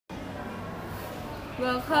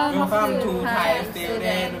Welcome to Thai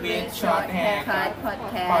Student with Short Haircut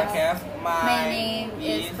podcast. My name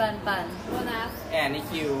is Pan and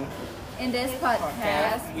Nikhil. In this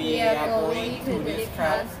podcast, we are going to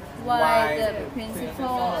discuss why the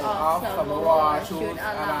principle of Samoa should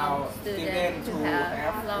allow students to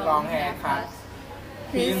have long haircuts.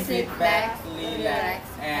 Please sit back, relax,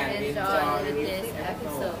 and enjoy this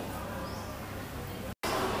episode.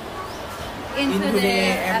 In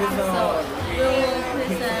today's episode, we will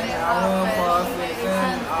present our first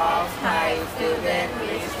reason of Thai student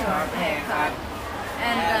with short haircut.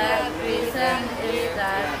 And that reason is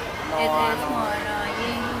that it is more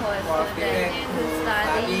annoying for students to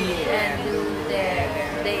study and do their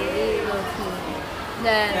daily routine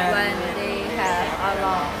than when they have a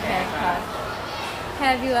long haircut.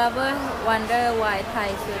 Have you ever wondered why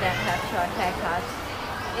Thai students have short haircuts?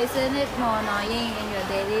 Isn't it more annoying in your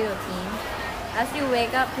daily routine? As you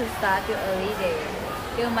wake up to start your early day,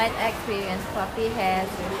 you might experience fluffy hair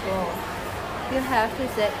as usual. You have to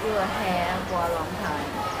set your hair for a long time.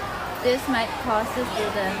 This might cause the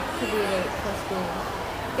student to be late for school.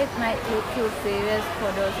 It might look too serious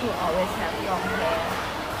for those who always have long hair,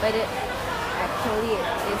 but it actually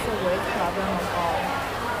is the worst problem of all.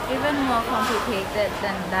 Even more complicated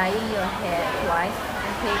than dyeing your hair twice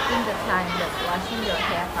and taking the time of washing your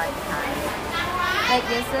hair 5 times. Like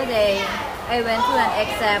yesterday, I went to an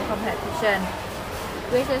exam competition,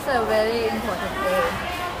 which is a very important day.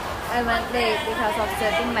 I went late because of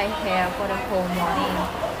setting my hair for the whole morning.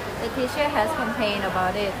 The teacher has complained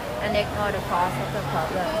about it and ignored the cause of the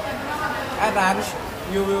problem. At lunch,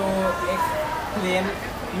 you will explain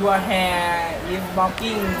your hair is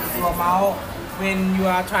blocking your mouth when you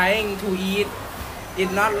are trying to eat.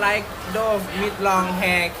 It's not like those with long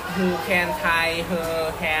hair who can tie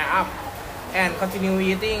her hair up and continue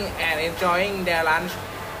eating and enjoying their lunch.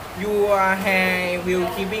 Your hair will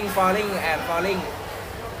keeping falling and falling.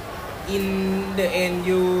 In the end,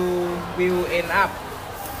 you will end up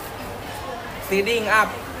sitting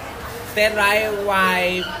up straight right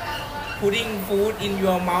while putting food in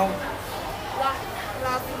your mouth.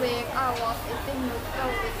 Last week, I was eating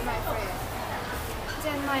noodles with my friend.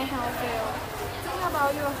 Then my hair fell. Think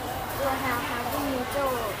about your hair having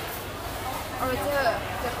noodles or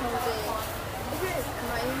the whole day. It is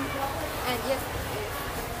annoying, and yes,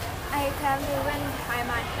 I can't even tie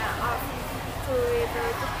my hair up to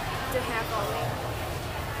reverse the hair falling.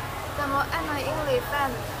 The most annoying reason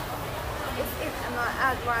is it annoys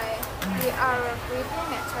us why we are breathing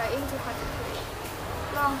and trying to concentrate.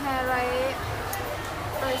 Long hair like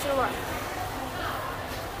short.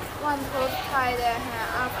 One could tie their hair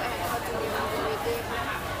up and continue breathing.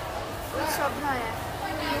 With short hair,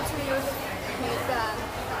 you need to use heat gun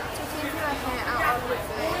to keep your hair out of the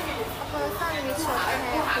face. A person with short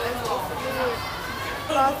hair could easily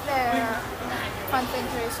lose their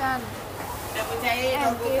concentration and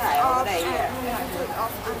give off an attitude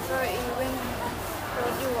of anger even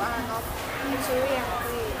though you are not actually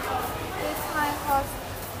angry. This might cause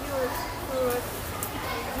you to lose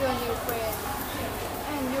your new friend,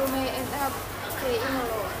 and you may end up staying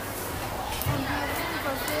alone and having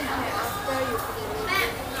person after you finish.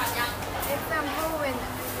 Example, when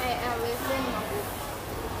I am listening a book,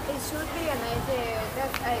 it should be a nice day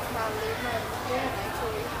that I can leave my book there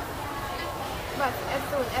actually. But as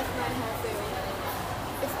soon as my hair fails,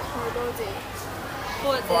 it's a horrible day.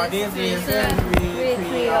 For this reason, we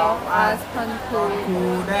three of us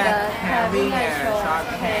conclude that having a short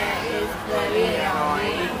hair is very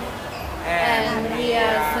annoying, and we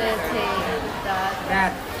are certain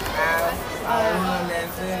that as our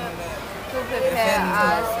lesson To prepare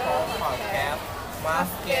us for podcast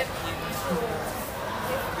must get into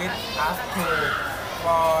with us too,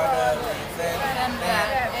 for the reason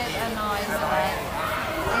that it annoys us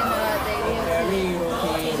in a daily very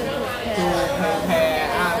routine to prepare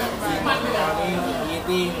us in morning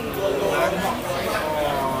eating lunch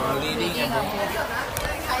or reading a book.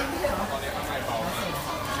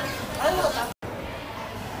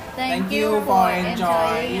 Thank you for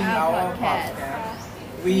enjoying our podcast.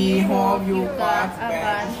 We hope you got a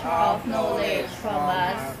bunch of knowledge from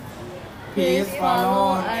us. Please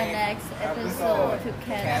follow our next episode to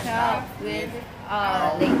catch up with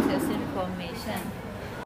our latest information.